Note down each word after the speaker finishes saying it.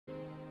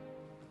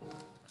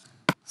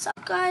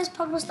Guys,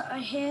 Pugmastar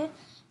here,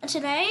 and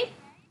today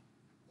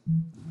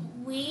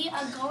we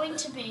are going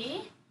to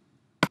be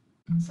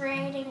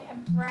creating a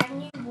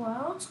brand new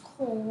world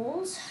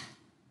called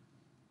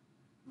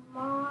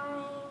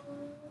Minecraft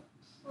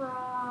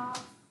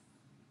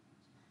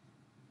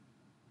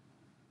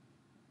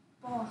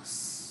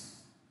Boss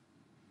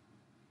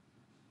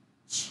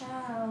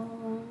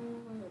Challenge.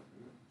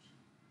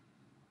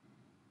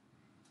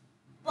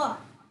 But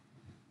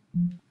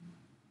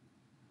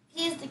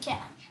here's the catch.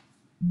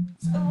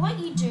 So what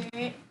you do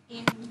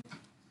in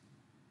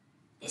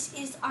this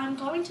is I'm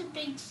going to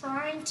be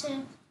trying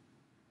to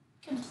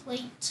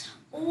complete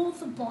all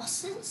the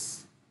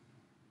bosses,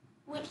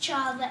 which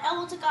are the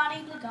Elder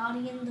Guardian, the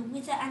Guardian, the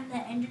Wither, and the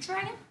Ender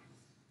Dragon.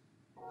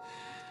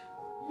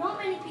 Not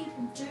many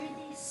people do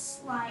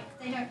this, like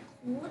they don't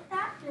call it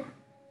that, but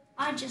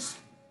I just,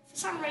 for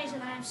some reason,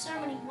 I have so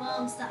many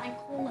worlds that I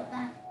call it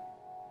that.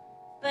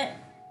 But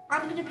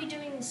I'm going to be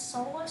doing this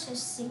solo, so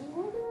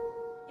single.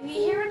 If you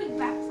hear any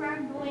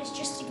background noise,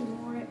 just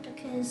ignore it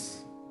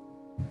because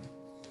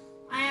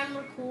I am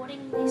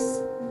recording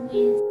this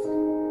with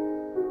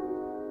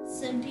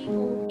some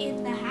people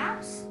in the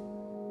house.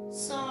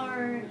 So,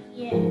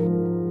 yeah.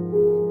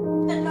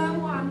 But no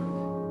one,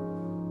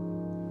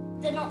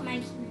 they're not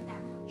making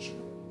that much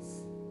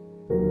noise.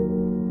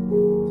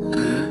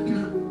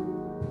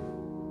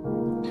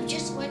 I've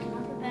just woken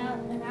up about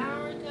an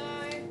hour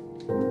ago.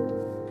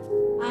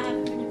 I have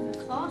a bit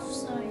of a cough,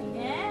 so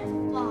yeah,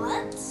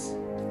 but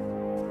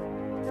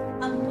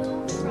I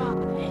will try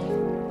to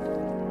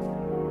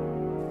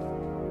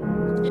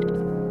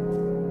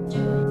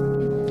do it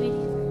in the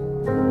video.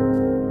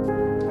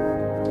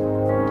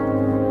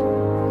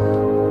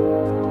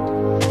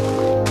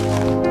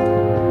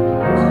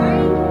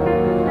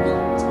 I'm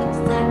not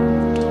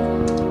exactly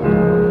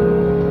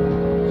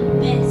the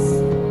best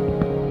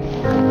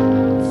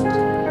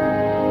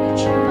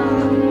YouTuber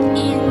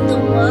in the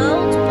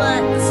world,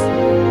 but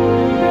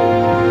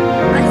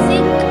I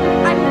think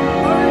I'm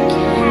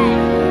okay.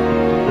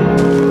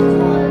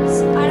 Because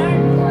I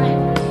don't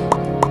like,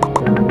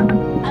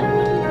 I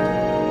wouldn't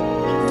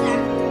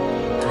exactly,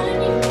 I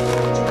don't even know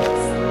what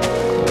to say.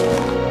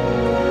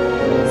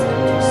 Because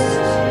I'm just,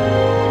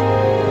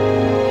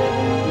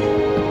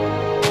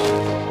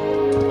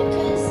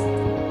 because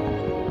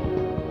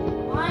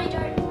I don't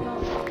know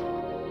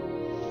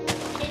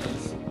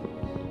anything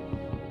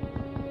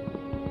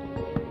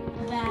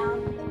about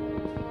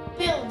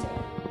building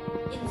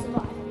in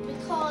survival.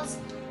 Because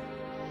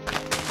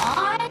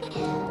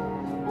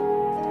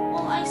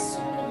well, I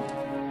sort of.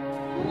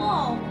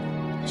 Whoa!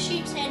 The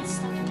sheep's head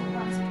stuck in the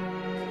plastic.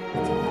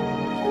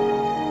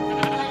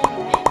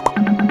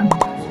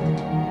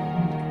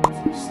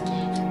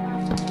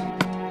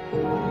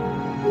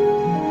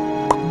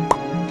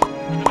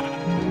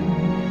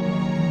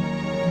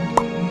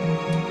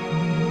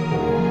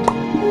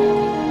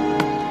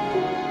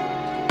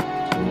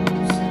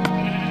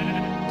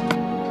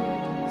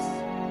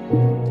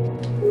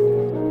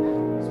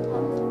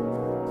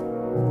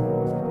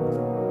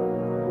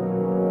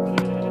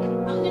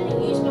 I'm gonna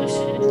use my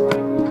sword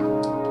right now.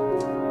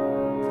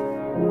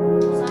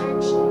 Because I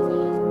actually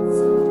need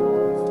some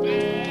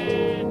and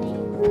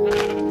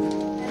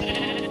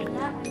for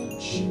that I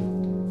need sheep.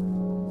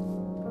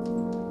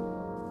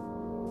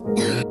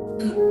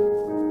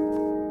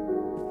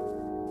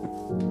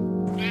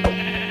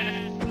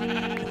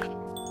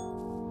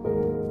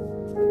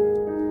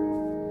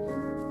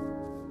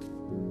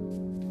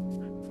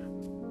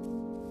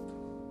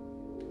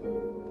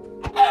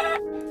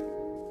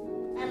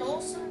 And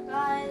also,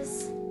 guys,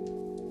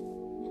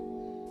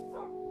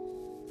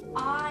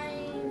 I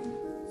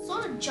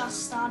sort of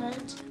just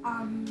started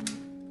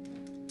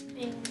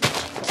being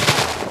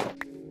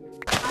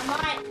I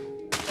might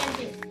get a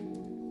bit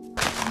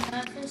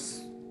nervous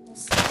or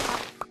stuff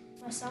up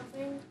by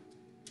something,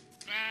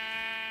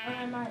 or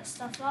I might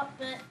stuff up,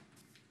 but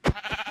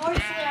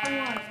hopefully I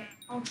won't.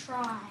 I'll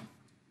try.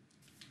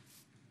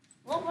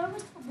 Where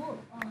was the wood?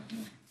 Oh,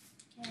 here.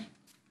 Okay.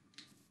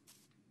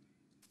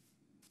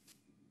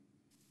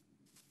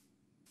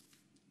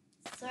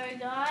 So,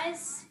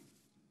 guys,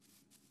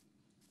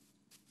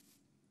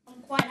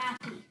 I'm quite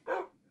happy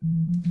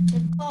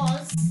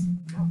because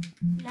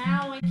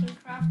now I can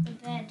craft the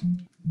bed.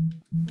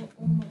 Well,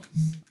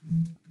 almost.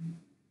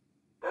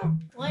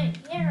 Wait,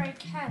 yeah, I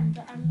can,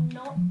 but I'm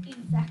not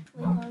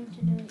exactly going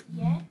to do it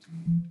yet.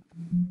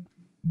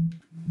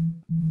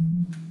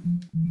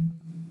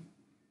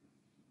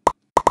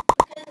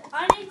 Because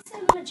I need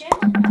some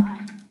magenta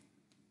dye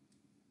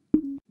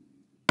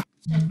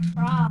to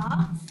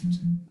craft.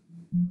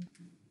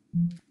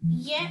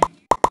 Yep,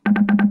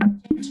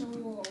 magenta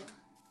wool.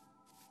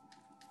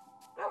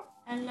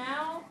 And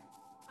now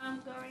I'm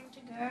going to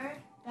go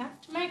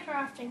back to my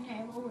crafting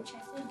table, which I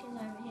think is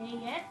over here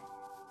yet.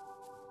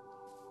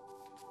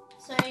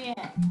 So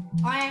yeah,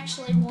 I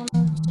actually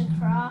wanted to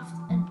craft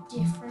a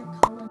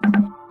different colour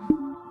bed.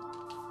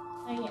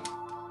 So yeah,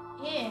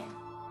 here,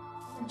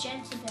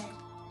 magenta bed.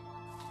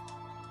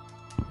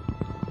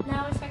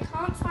 Now if I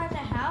can't find a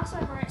house,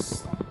 I might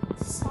stay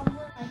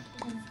somewhere like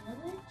in a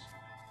village.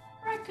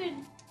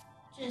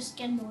 just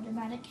get an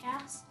automatic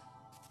house.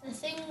 The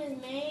thing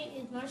with me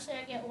is mostly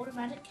I get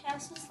automatic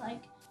houses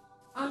like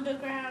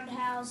underground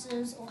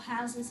houses or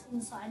houses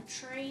inside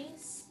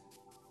trees.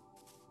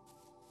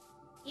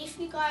 If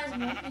you guys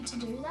want me to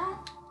do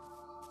that,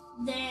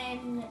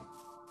 then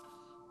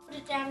put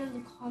it down in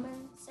the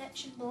comment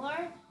section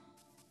below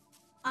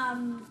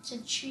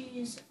to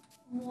choose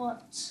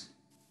what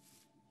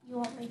you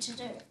want me to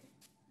do.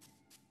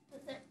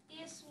 But there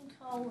is some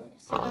coal there,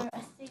 so I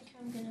think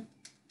I'm gonna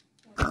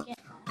want to get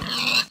that.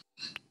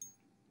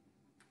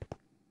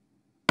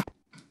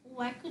 Oh,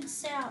 I could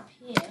set up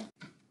here.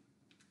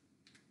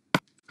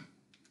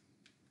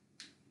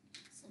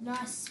 It's a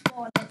nice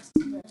spot next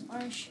to the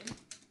ocean.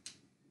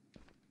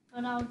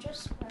 But I'll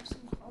just grab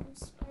some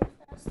cobblestone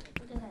first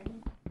because I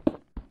need it.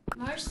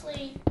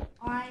 Mostly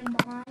I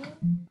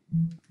mine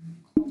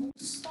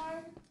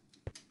cobblestone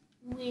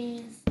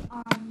with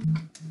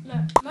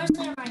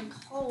mostly I mine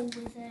coal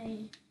with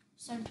a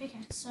stone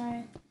pickaxe. So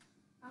I'm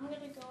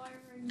gonna go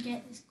over and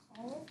get this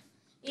coal.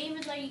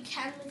 Even though you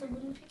can with a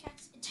wooden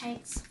pickaxe, it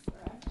takes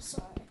forever.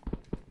 So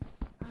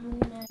I'm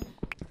gonna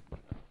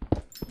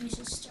use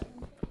a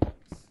stone pickaxe.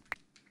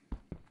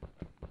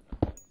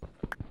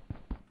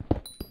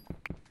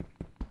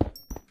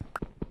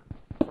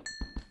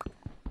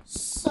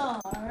 So,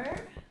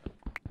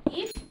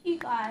 if you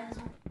guys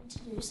want me to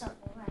do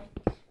something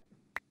like,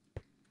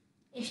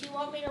 if you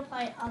want me to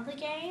play other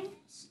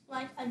games,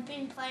 like I've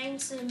been playing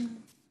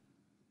some,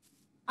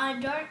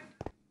 I'm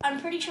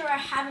pretty sure I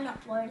haven't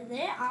uploaded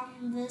it,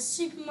 the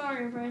Super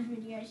Mario Bros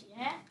videos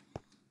yet.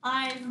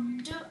 I've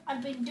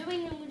been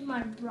doing them with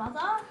my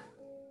brother.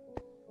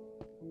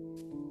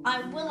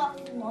 I will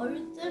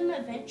upload them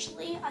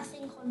eventually, I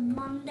think on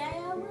Monday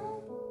I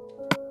will.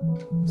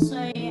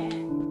 So yeah.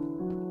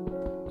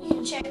 You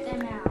can check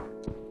them out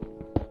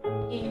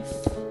if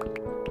you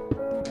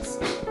want to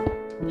see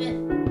them.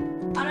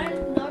 But I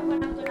don't know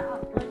when I'm going to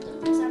upload them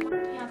because I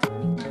might be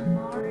uploading my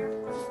Mario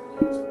Bros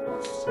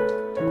videos,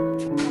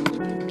 which will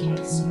probably be the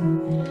case soon.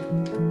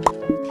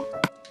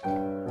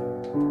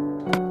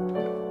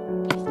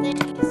 If there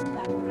is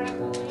background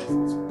noise,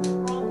 it's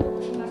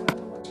probably my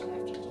brother watching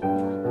FGT.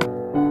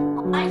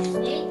 I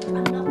think I'm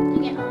not going to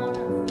get a lot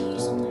of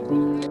views on my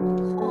videos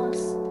because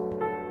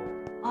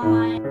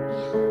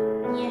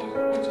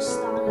I just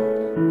started.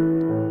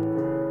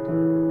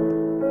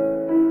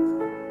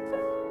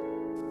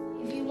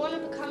 If you want to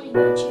become a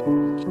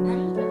YouTuber, you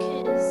can,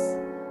 because,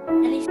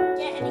 and if you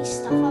get any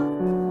stuff up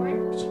for it,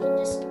 which you can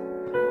just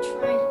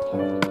try it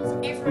again, because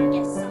everyone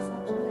gets stuff up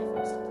when they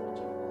first start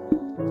YouTube.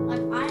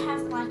 Like, I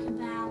have like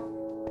about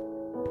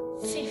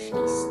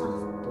 50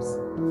 stuff ups,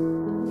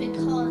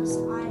 because I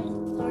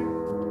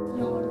don't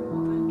know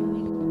what I'm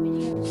doing in the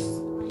videos.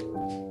 Like,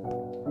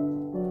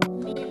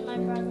 me and my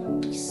brother,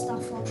 we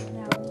stuff up on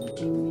our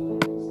YouTube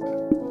videos,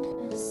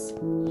 because,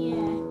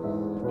 yeah,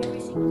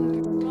 everything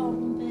goes wrong,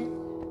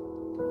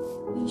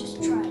 but we just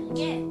try it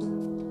again.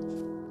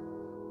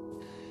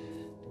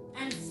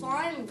 And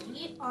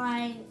finally, I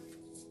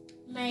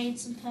made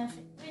some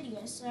perfect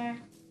videos. So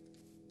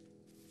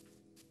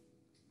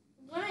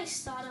when I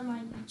started my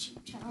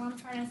YouTube channel, I'm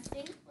trying to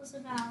think, it was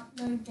about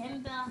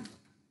November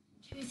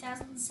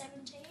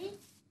 2017.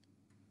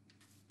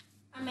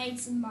 I made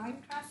some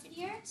Minecraft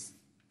videos.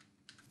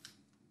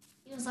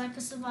 It was like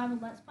a survival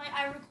let's play.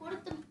 I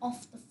recorded them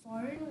off the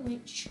phone,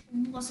 which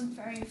wasn't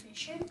very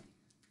efficient.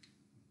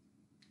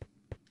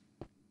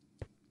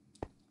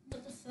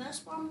 But the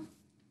first one,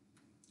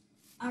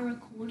 I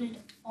recorded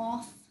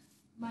off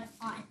my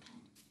iPad.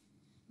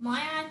 My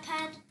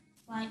iPad,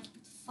 like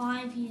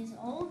 5 years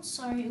old,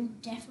 so it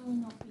would definitely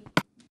not be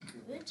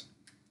good.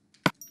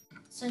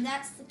 So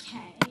that's the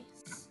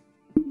case.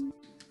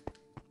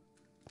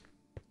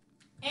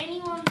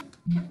 Anyone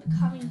can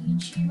become a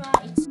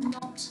YouTuber, it's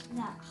not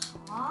that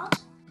hard,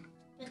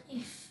 but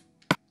if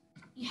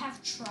you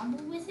have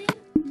trouble with it,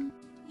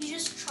 you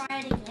just try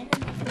it again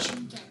and then you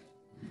should get it.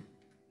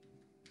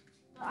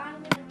 But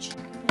I'm gonna check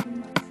again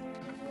my food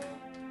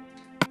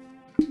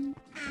here.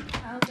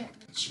 I'll get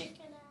the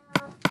chicken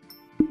out.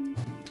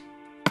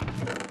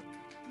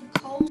 The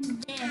coal's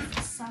there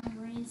for some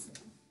reason.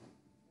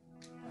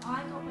 But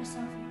I got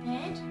myself a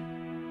bed.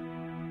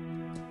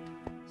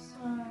 So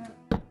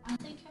I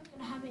think I'm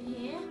gonna have it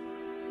here.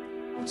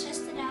 I'll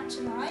test it out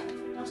tonight. If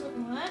it doesn't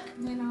work,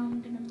 then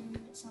I'm gonna move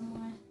it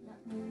somewhere that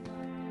will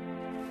work.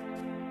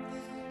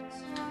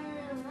 So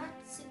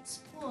let's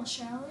explore,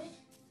 shall we?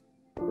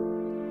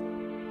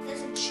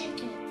 There's a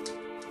chicken.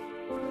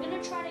 I'm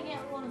gonna try to get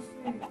a lot of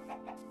food.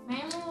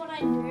 Mainly what I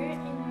do in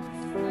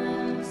the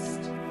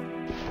first,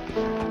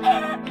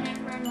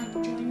 whenever I like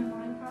join a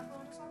Minecraft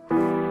world or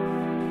something,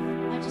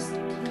 I just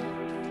connect.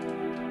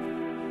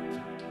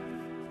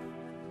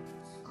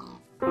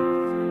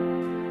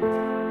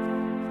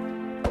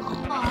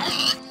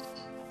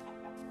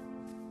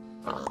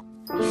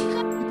 If you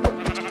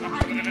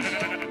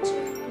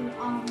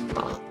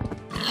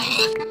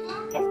guys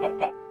want, I'm going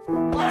to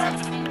once I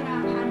figure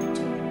out how to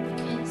do it,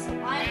 because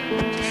I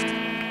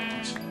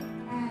just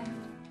and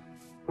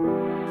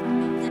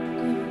I'm not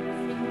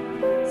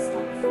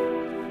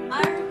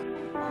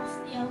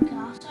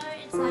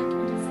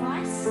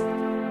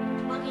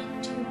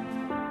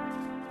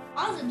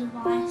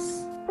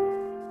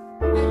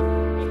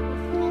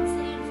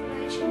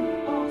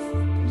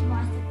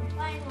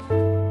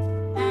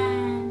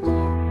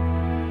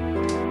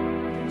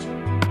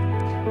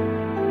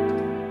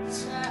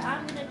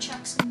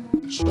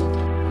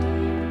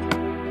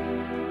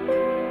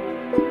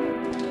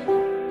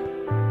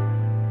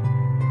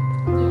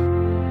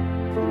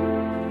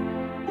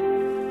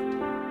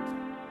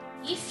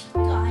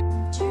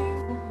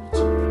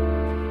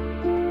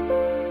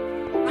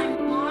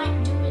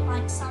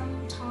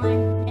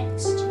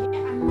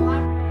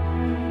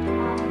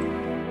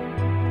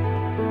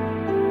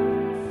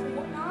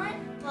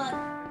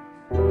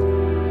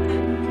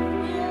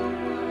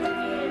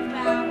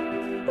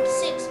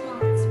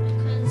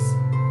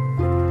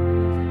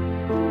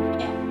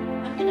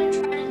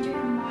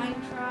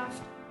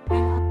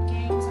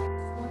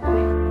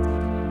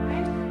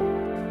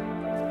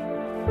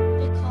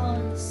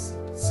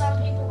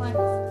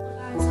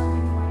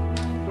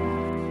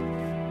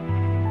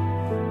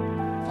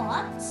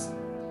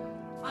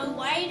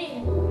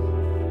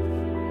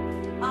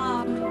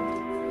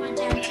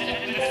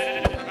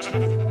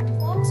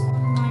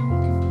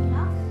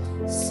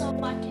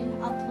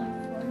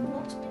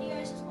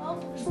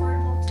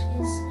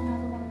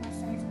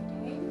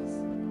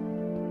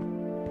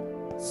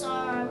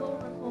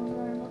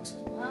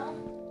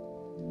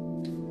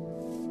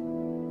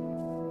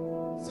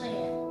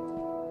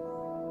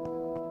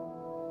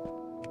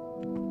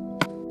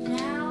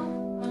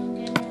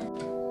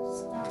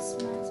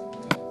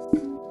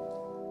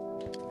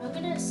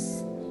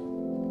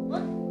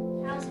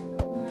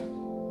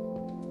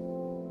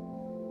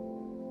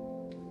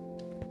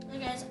So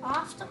guys,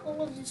 after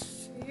all of this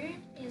food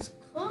is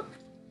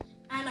cooked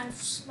and I've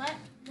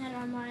slept, then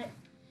I might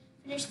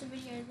finish the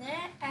video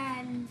there,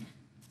 and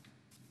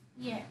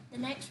yeah, the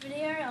next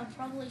video I'll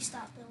probably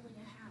start building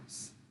a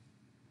house.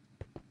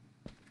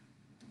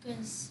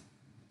 Because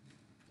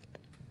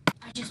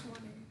I just want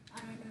to. I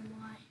don't know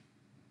why.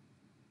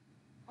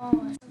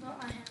 Oh, I forgot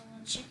I had a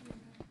lot of chicken in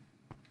there.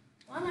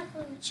 Why am I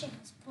calling it chicken?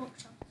 It's pork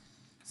chop.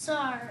 So,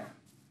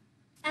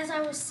 as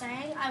I was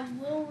saying, I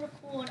will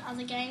record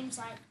other games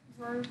like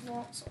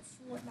Roblox or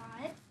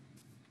Fortnite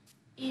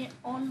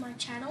on my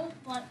channel,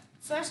 but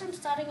first I'm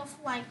starting off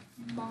with like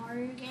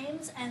Mario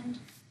games and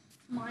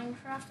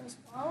Minecraft as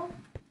well,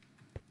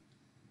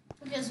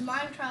 because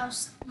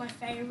Minecraft's my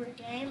favorite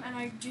game and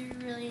I do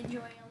really enjoy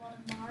a lot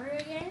of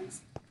Mario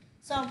games.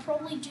 So I'll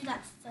probably do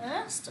that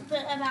first,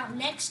 but about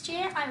next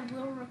year I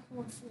will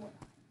record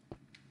Fortnite.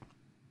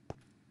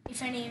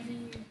 If any of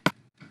you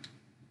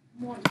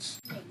want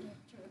me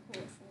to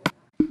record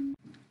Fortnite.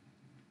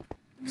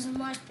 Because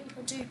most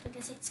people do,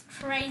 because it's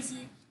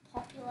crazy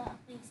popular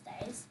these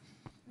days.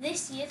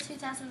 This year,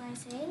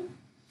 2018,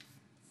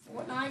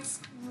 Fortnite's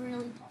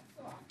really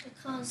popular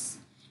because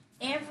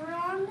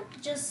everyone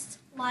just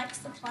likes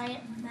to play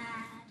it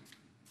mad.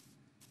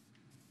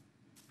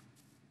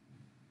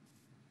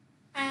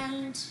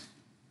 And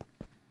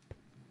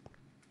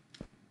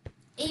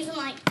even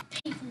like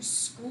people's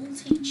school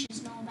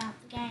teachers know about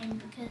the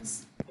game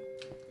because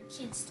the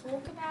kids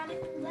talk about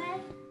it all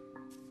day.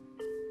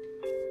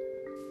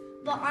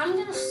 But I'm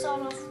going to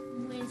start off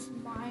with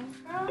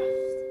Minecraft.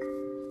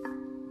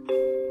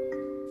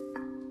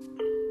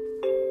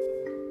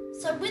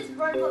 So with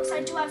Roblox,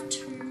 I do have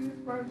 2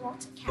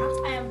 Roblox accounts.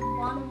 I have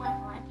one on my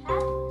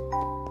iPad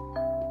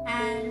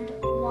and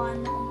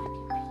one on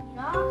my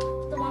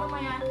computer. The one on my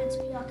iPad's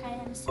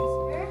PRKMC0.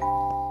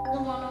 The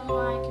one on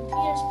my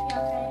computer's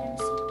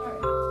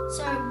PRKMC0.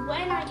 So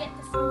when I get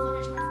the full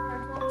version of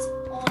Roblox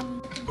on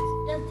the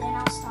computer, then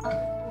I'll start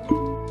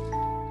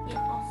recording it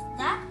off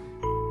that.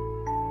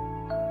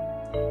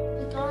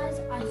 But guys,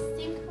 I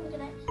think I'm going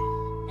to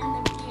end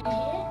the video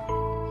here.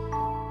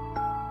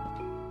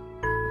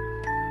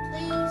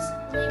 Please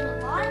leave a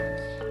like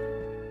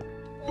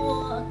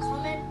or a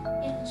comment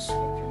in the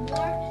description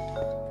below,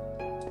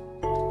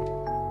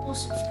 or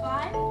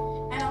subscribe,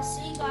 and I'll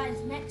see you guys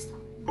next time.